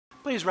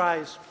Please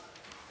rise.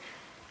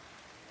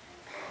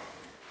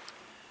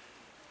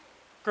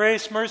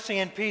 Grace, mercy,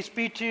 and peace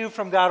be to you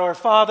from God our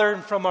Father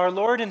and from our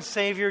Lord and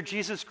Savior,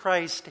 Jesus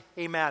Christ.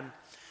 Amen.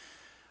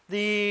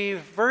 The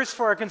verse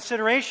for our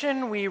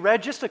consideration we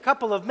read just a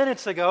couple of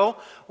minutes ago.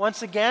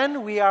 Once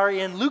again, we are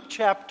in Luke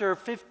chapter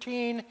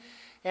 15,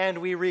 and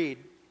we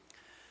read,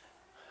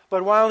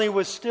 "But while he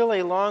was still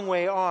a long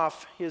way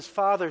off, his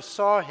father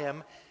saw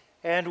him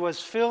and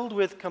was filled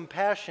with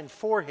compassion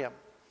for him.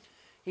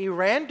 He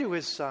ran to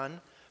his son,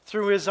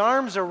 threw his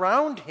arms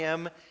around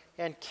him,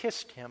 and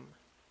kissed him."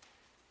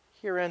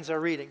 Here ends our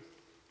reading.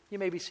 You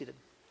may be seated.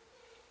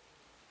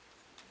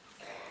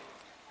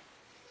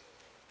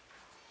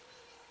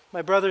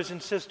 My brothers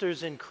and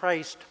sisters in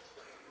Christ,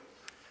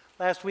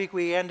 last week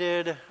we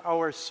ended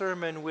our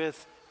sermon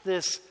with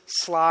this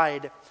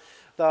slide.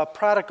 The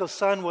prodigal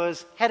son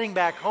was heading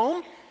back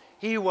home.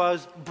 He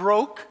was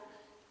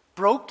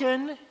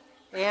broken,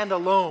 and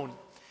alone.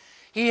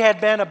 He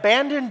had been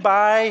abandoned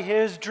by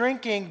his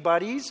drinking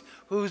buddies,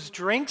 whose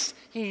drinks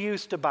he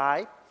used to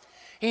buy.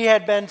 He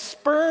had been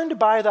spurned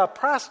by the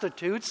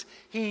prostitutes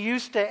he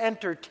used to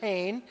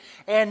entertain,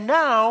 and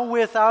now,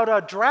 without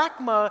a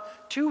drachma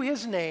to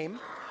his name,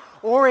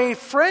 or a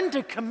friend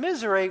to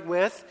commiserate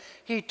with,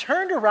 he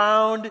turned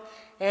around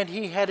and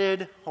he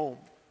headed home.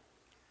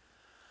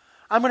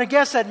 I'm going to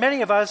guess that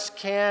many of us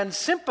can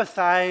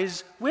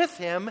sympathize with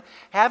him,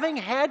 having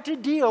had to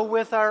deal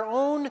with our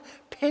own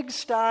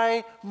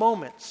pigsty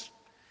moments,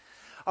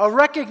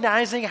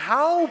 recognizing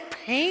how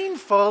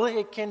painful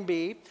it can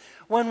be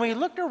when we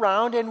look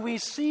around and we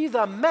see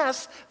the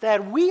mess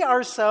that we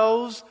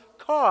ourselves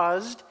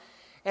caused,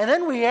 and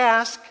then we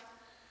ask,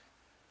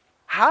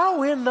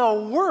 how in the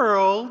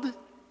world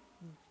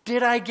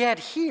did I get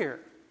here?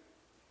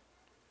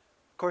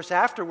 Of course,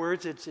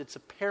 afterwards, it's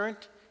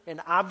apparent and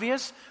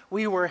obvious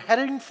we were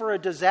heading for a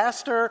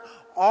disaster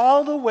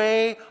all the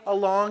way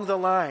along the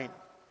line.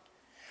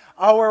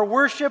 Our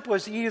worship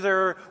was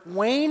either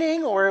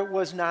waning or it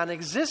was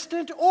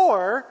non-existent,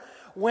 or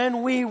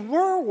when we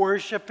were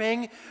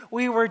worshiping,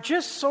 we were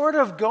just sort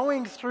of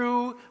going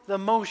through the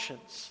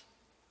motions.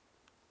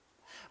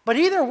 But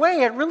either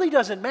way, it really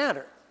doesn't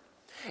matter.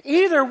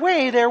 Either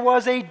way, there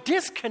was a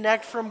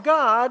disconnect from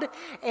God,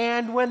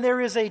 and when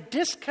there is a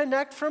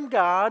disconnect from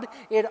God,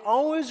 it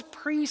always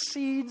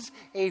precedes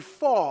a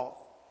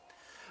fall.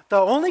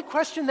 The only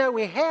question that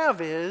we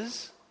have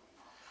is,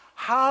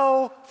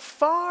 how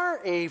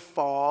far a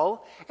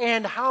fall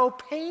and how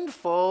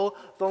painful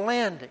the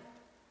landing?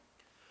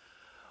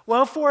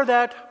 Well, for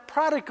that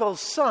prodigal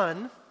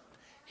son,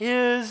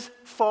 his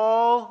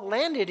fall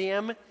landed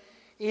him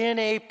in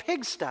a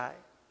pigsty.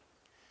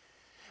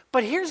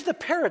 But here's the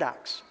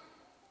paradox.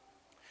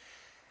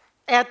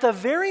 At the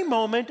very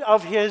moment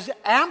of his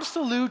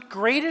absolute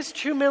greatest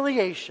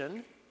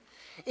humiliation,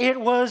 it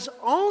was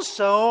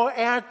also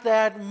at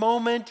that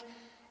moment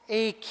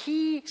a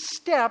key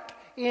step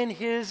in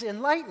his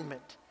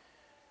enlightenment.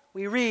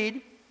 We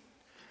read,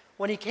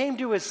 when he came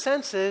to his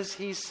senses,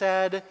 he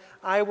said,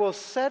 "I will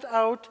set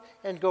out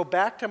and go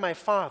back to my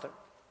father."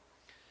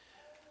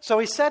 So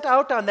he set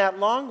out on that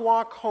long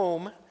walk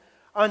home,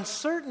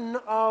 uncertain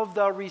of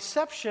the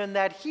reception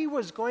that he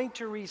was going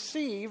to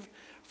receive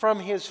from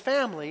his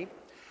family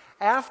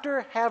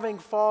after having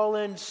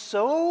fallen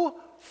so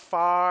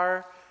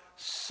far,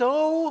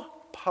 so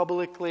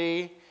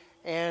publicly,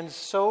 and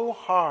so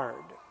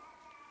hard.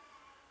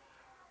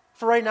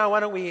 For right now, why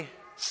don't we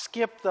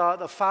skip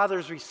the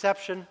father's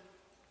reception,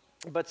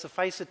 but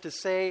suffice it to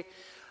say,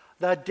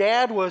 the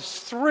dad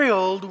was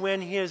thrilled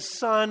when his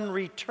son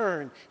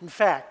returned. In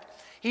fact,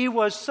 he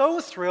was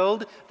so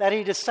thrilled that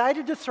he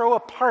decided to throw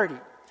a party.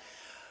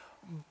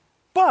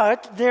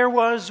 But there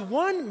was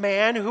one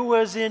man who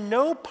was in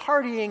no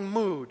partying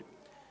mood.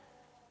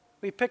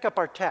 We pick up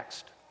our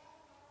text.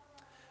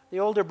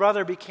 The older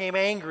brother became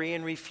angry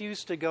and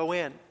refused to go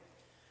in.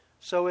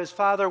 So his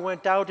father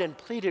went out and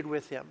pleaded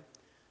with him.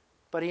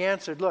 But he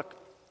answered, "Look,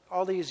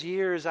 all these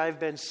years I've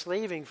been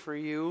slaving for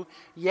you,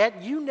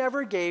 yet you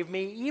never gave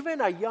me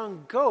even a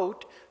young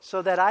goat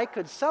so that I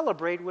could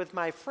celebrate with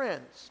my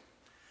friends.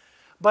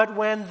 But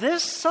when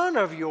this son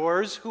of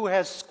yours, who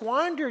has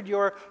squandered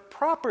your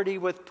property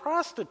with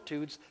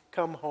prostitutes,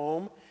 come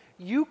home,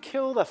 you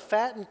kill the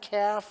fattened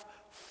calf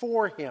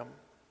for him."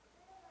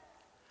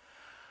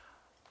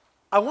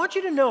 I want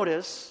you to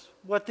notice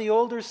what the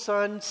older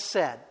son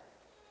said.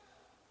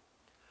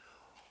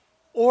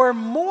 Or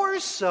more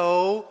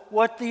so,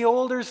 what the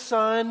older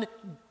son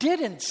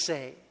didn't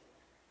say.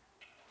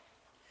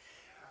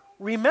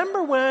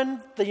 Remember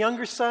when the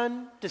younger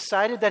son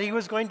decided that he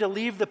was going to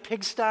leave the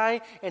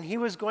pigsty and he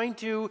was going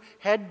to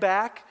head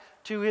back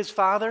to his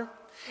father?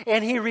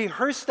 And he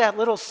rehearsed that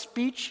little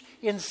speech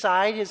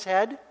inside his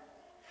head?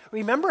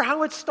 Remember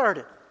how it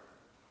started.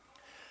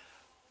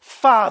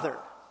 Father,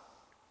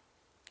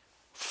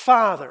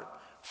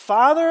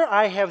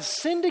 I have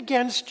sinned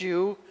against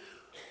you,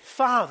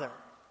 Father.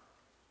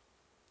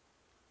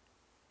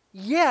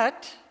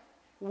 Yet,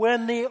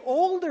 when the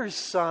older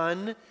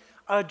son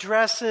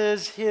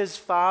addresses his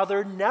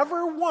father.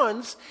 Never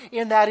once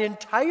in that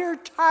entire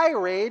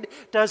tirade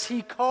does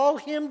he call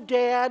him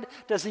dad,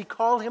 does he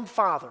call him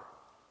father.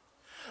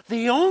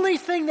 The only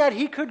thing that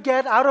he could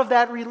get out of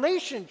that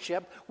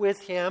relationship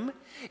with him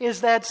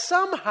is that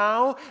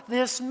somehow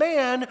this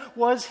man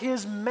was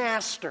his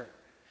master,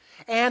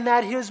 and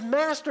that his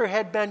master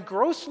had been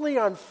grossly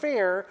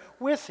unfair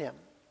with him.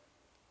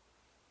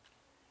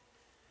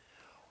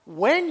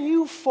 When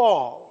you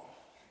fall,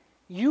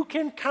 you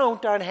can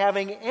count on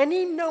having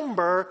any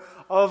number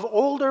of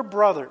older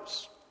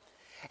brothers,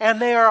 and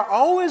they are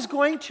always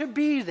going to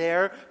be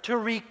there to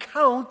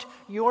recount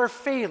your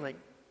failing,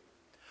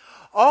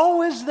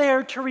 always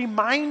there to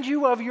remind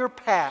you of your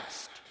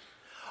past,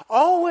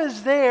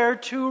 always there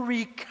to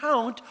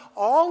recount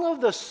all of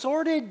the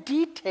sordid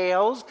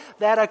details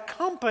that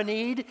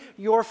accompanied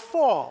your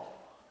fall.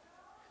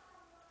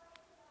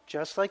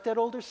 Just like that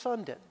older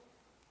son did.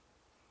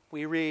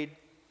 We read,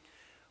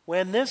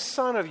 "When this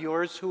son of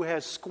yours who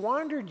has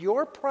squandered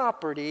your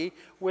property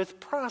with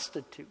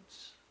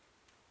prostitutes."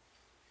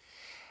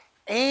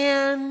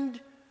 And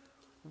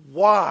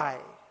why?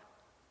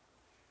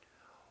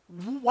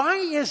 Why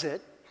is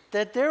it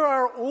that there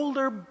are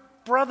older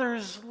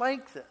brothers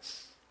like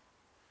this?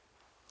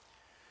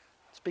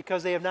 It's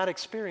because they have not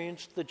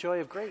experienced the joy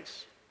of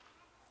grace.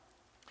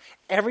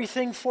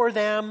 Everything for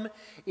them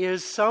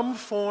is some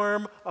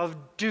form of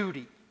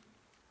duty.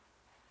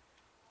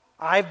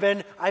 I've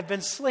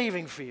been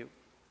slaving for you.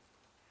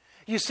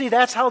 You see,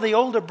 that's how the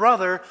older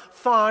brother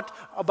thought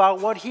about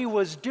what he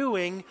was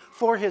doing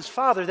for his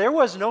father. There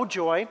was no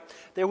joy.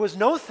 There was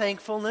no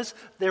thankfulness.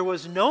 There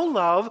was no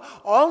love.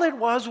 All it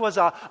was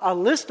a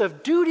list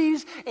of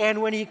duties,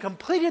 and when he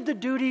completed the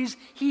duties,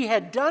 he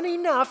had done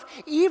enough,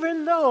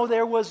 even though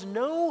there was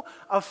no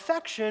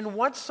affection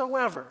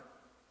whatsoever.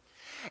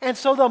 And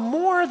so the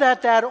more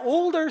that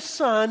older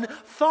son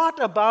thought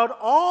about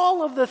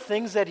all of the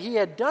things that he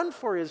had done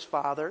for his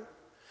father,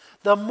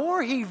 the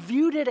more he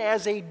viewed it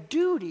as a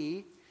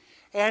duty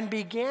and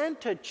began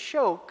to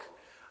choke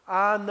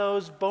on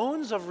those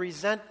bones of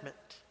resentment.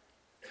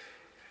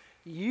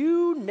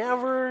 You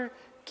never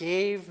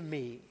gave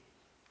me.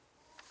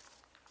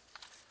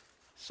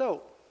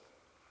 So,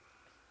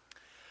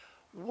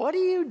 what do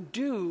you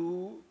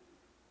do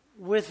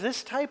with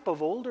this type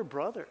of older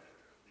brother?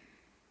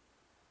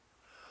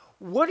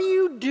 What do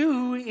you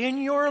do in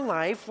your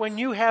life when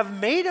you have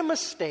made a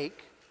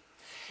mistake?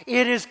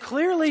 It is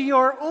clearly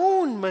your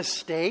own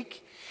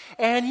mistake,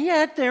 and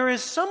yet there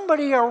is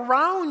somebody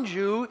around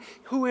you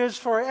who is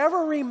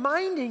forever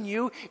reminding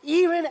you,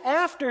 even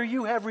after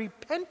you have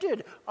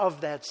repented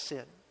of that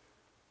sin.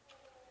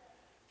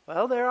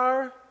 Well, there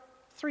are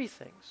three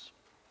things.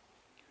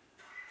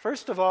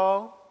 First of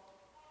all,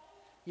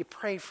 you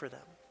pray for them.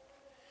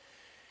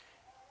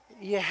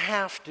 You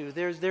have to.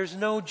 There's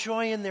no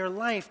joy in their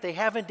life. They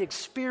haven't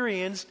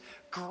experienced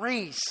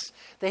grace.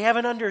 They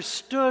haven't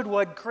understood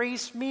what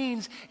grace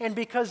means. And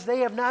because they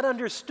have not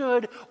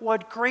understood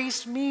what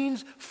grace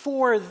means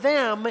for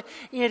them,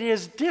 it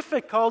is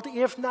difficult,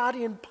 if not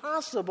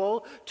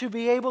impossible, to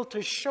be able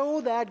to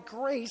show that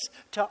grace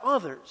to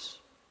others.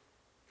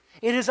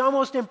 It is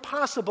almost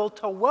impossible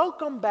to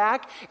welcome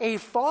back a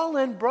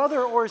fallen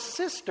brother or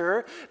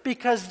sister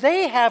because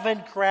they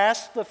haven't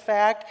grasped the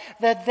fact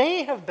that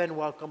they have been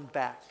welcomed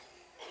back.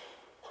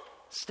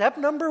 Step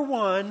number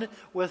one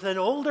with an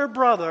older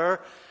brother,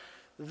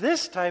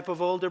 this type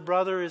of older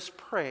brother, is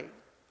pray.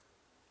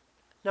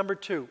 Number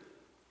two,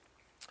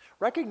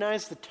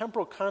 recognize the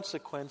temporal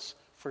consequence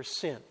for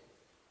sin.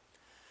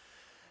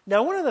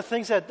 Now, one of the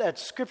things that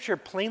Scripture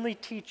plainly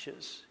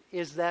teaches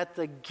is that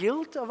the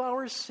guilt of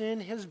our sin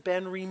has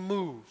been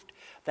removed.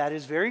 That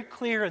is very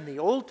clear in the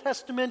Old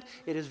Testament.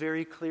 It is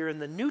very clear in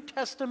the New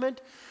Testament.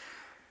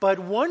 But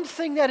one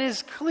thing that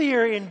is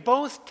clear in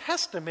both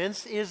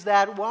Testaments is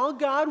that while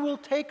God will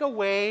take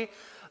away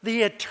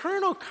the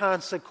eternal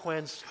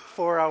consequence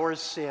for our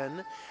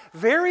sin,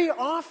 very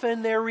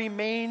often there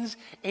remains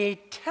a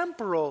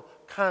temporal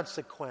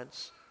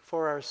consequence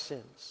for our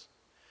sins.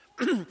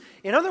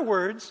 In other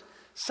words,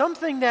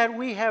 something that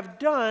we have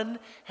done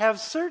have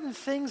certain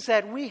things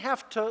that we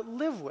have to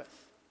live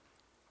with.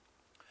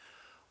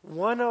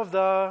 One of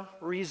the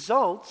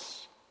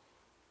results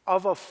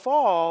of a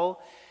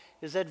fall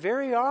is that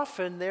very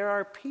often there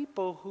are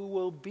people who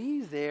will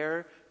be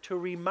there to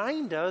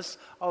remind us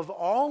of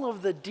all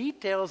of the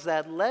details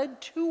that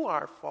led to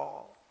our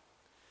fall.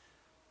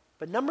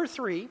 But number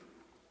three,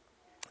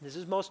 this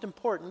is most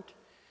important,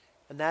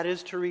 and that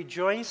is to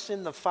rejoice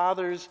in the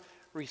Father's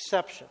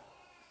reception.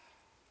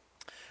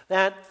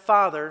 That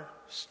father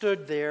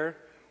stood there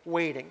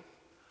waiting,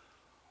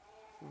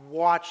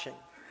 watching,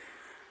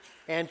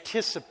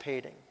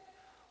 anticipating,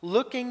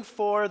 looking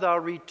for the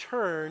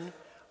return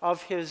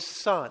of his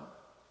son.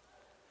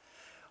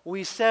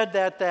 We said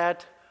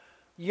that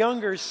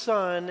younger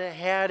son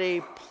had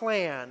a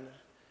plan,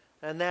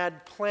 and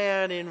that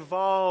plan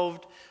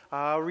involved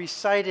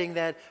reciting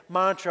that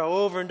mantra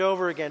over and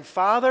over again.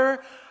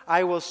 Father,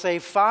 I will say,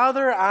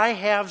 Father, I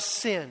have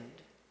sinned.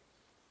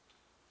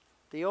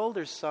 The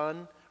older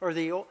son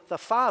the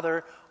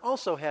father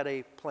also had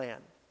a plan.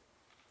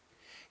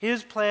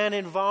 His plan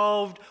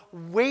involved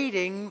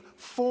waiting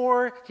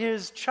for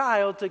his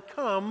child to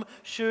come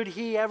should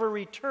he ever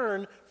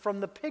return from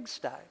the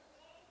pigsty.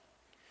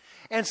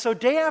 And so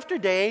day after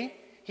day,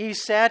 he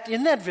sat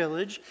in that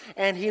village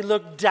and he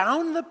looked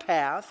down the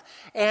path,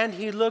 and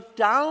he looked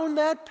down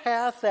that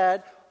path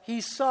that he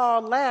saw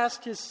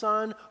last his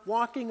son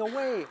walking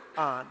away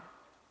on,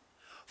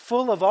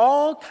 full of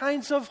all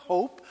kinds of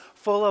hope,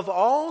 full of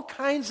all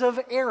kinds of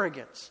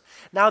arrogance.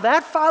 Now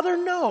that father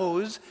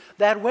knows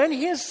that when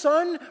his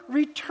son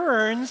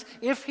returns,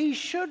 if he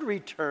should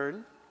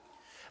return,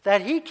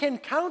 that he can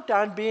count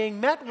on being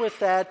met with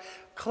that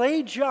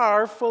clay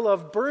jar full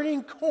of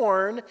burning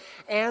corn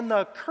and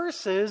the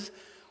curses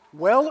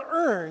well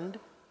earned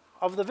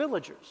of the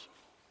villagers.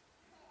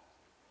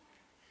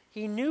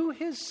 He knew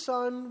his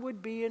son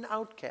would be an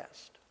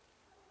outcast.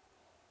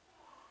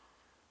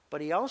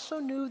 But he also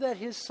knew that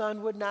his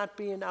son would not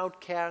be an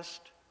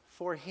outcast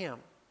for him.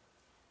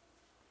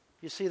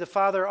 You see, the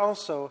father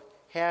also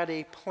had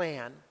a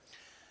plan.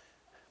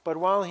 But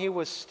while he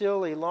was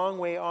still a long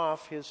way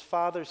off, his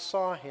father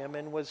saw him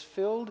and was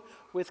filled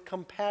with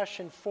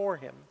compassion for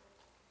him.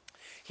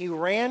 He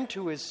ran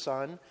to his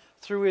son,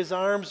 threw his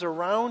arms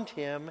around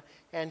him,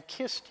 and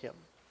kissed him.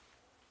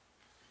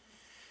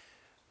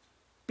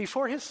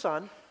 Before his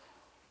son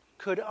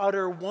could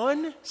utter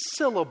one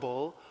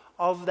syllable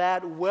of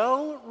that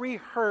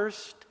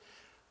well-rehearsed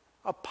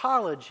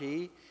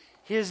apology,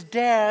 his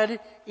dad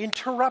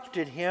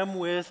interrupted him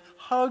with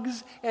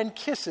hugs and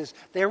kisses.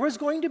 There was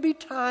going to be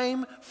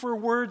time for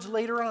words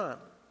later on.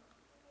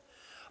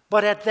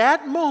 But at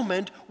that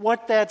moment,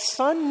 what that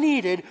son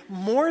needed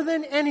more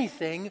than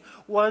anything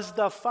was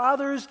the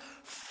father's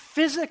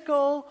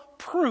physical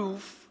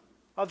proof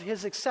of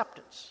his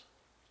acceptance.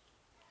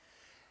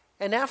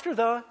 And after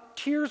the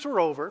tears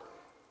were over,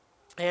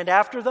 and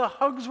after the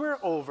hugs were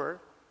over,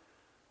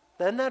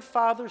 then that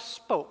father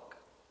spoke.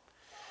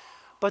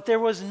 But there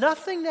was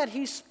nothing that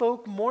he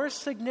spoke more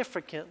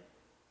significant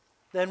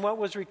than what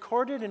was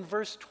recorded in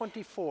verse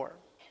 24.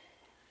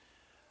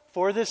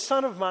 For this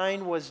son of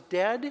mine was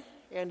dead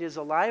and is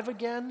alive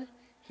again.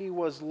 He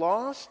was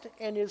lost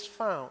and is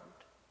found.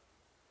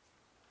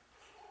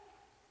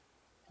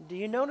 Do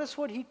you notice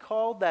what he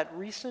called that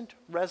recent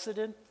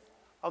resident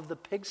of the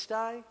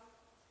pigsty?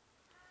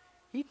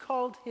 He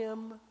called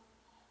him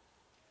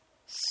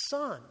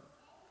son.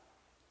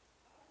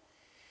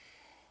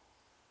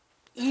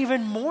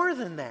 Even more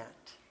than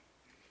that,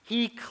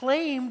 he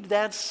claimed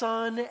that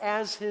son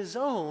as his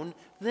own,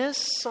 this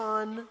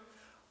son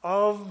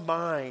of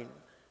mine.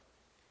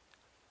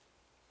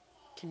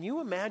 Can you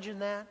imagine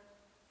that?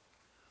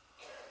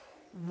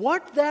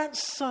 What that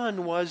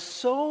son was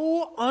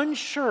so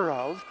unsure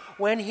of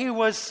when he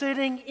was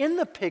sitting in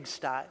the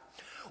pigsty,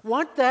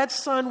 what that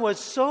son was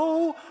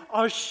so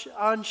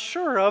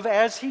unsure of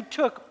as he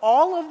took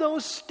all of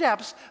those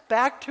steps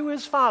back to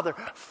his father.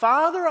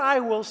 Father, I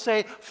will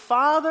say,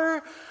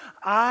 Father,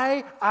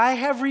 I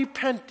have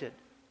repented.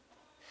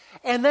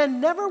 And then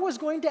never was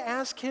going to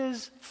ask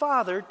his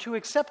father to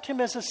accept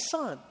him as a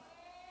son.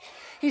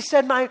 He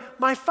said,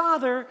 my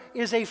father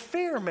is a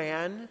fair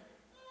man.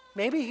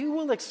 Maybe he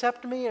will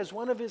accept me as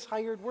one of his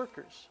hired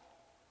workers.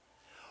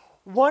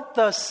 What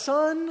the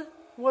son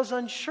was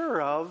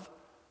unsure of,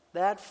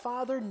 that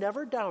father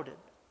never doubted.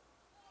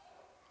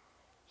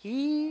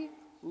 He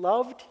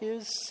loved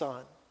his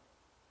son.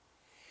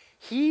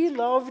 He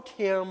loved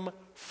him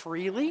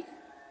freely.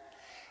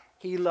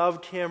 He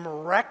loved him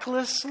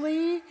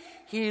recklessly.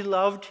 He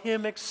loved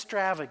him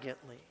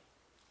extravagantly.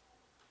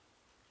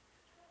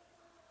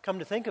 Come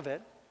to think of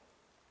it,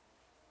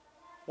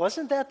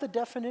 wasn't that the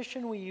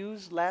definition we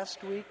used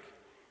last week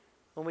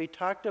when we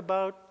talked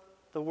about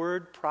the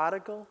word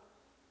prodigal?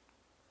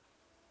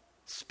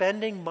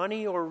 Spending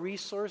money or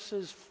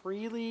resources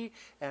freely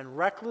and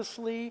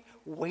recklessly,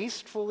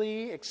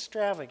 wastefully,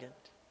 extravagant.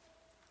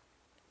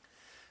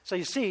 So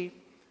you see,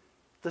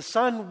 the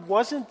son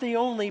wasn't the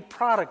only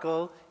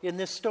prodigal in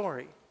this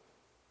story.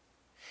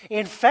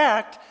 In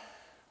fact,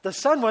 the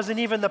son wasn't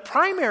even the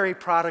primary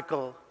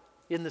prodigal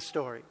in the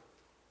story.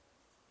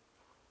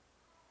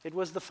 It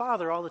was the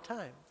father all the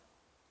time.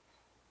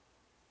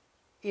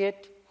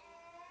 It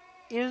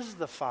is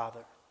the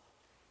Father.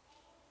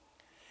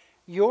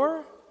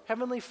 Your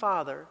Heavenly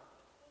Father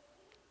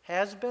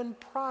has been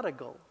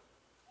prodigal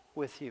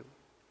with you.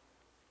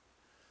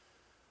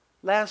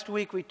 Last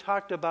week we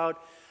talked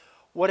about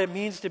what it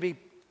means to be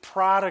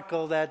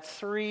prodigal, that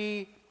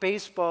 3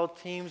 baseball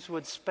teams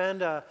would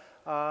spend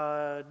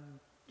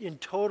in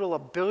total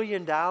 $1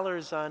 billion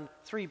on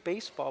 3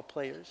 baseball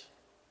players.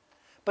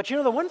 But you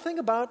know, the one thing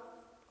about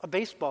a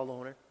baseball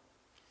owner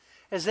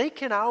is they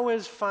can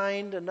always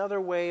find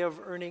another way of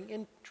earning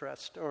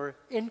interest or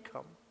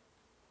income.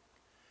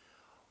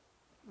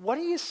 What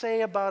do you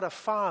say about a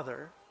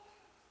father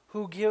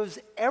who gives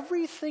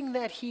everything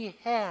that he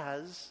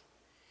has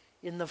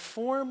in the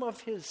form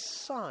of his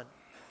son?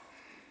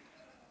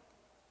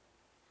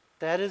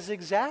 That is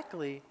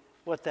exactly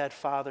what that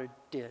father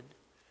did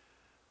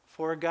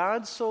For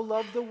God so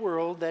loved the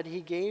world that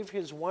he gave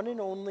his one and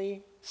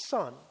only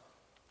Son.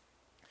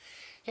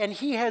 And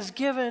he has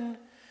given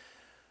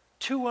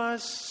to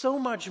us so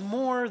much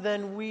more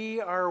than we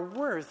are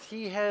worth.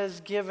 He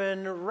has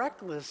given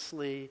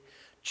recklessly,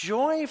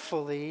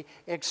 joyfully,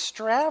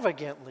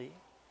 extravagantly.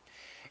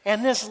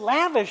 And this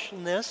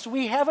lavishness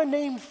we have a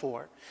name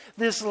for.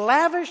 This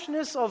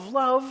lavishness of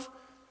love,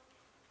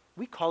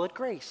 we call it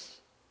grace.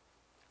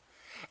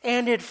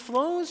 And it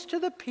flows to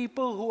the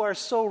people who are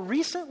so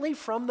recently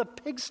from the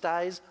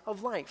pigsties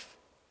of life.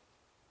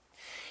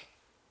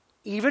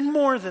 Even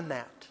more than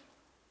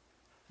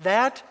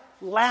that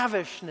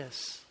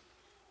lavishness,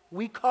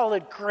 we call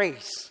it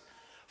grace,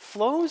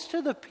 flows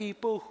to the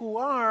people who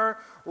are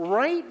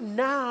right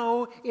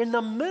now in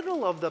the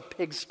middle of the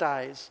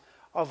pigsties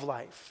of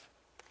life.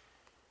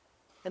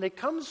 And it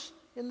comes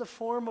in the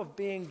form of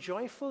being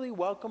joyfully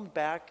welcomed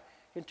back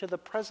into the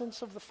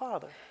presence of the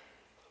Father.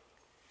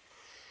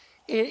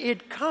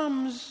 It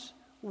comes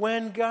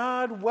when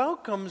God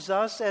welcomes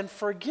us and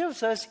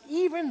forgives us,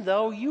 even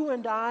though you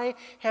and I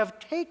have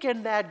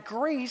taken that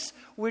grace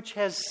which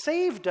has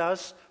saved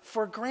us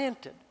for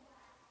granted.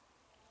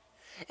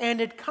 And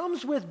it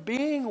comes with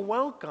being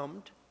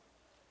welcomed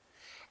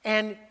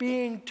and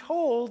being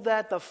told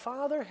that the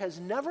Father has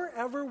never,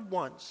 ever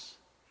once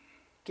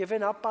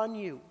given up on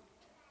you,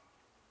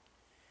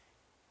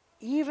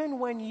 even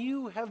when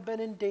you have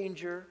been in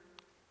danger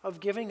of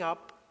giving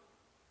up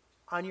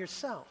on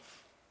yourself.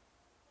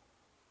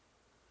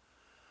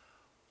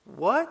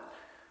 What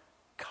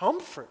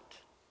comfort,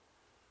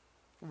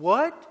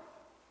 what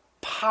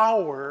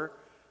power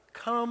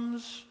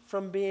comes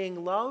from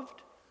being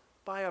loved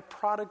by a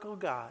prodigal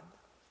God.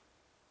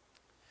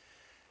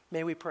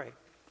 May we pray.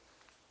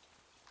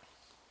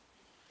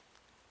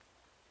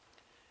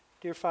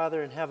 Dear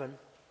Father in heaven,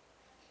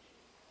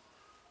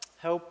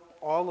 help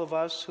all of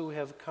us who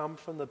have come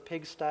from the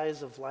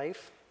pigsties of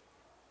life.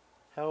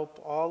 Help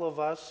all of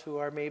us who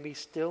are maybe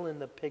still in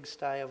the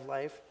pigsty of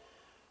life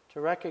to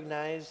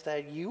recognize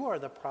that you are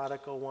the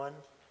prodigal one.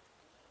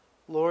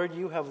 Lord,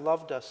 you have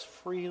loved us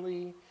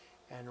freely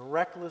and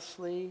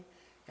recklessly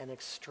and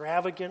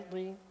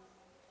extravagantly.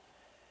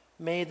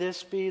 May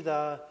this be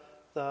the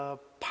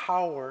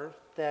power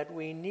that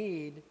we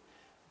need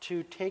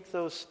to take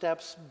those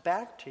steps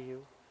back to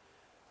you,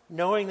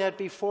 knowing that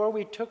before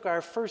we took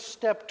our first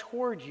step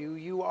toward you,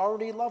 you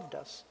already loved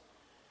us,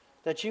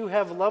 that you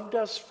have loved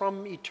us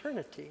from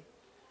eternity.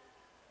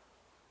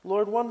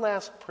 Lord, one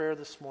last prayer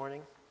this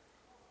morning.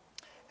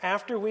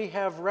 After we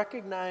have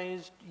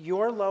recognized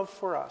your love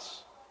for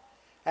us,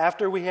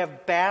 after we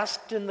have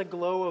basked in the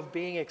glow of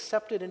being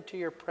accepted into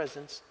your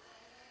presence,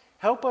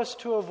 help us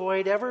to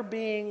avoid ever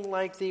being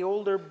like the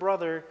older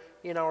brother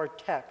in our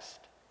text.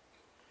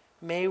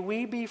 May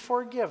we be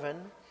forgiven,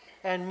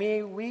 and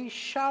may we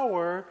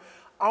shower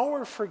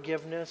our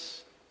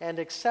forgiveness and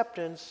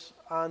acceptance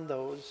on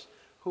those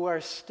who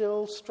are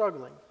still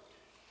struggling.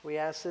 We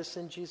ask this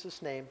in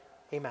Jesus' name.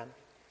 Amen.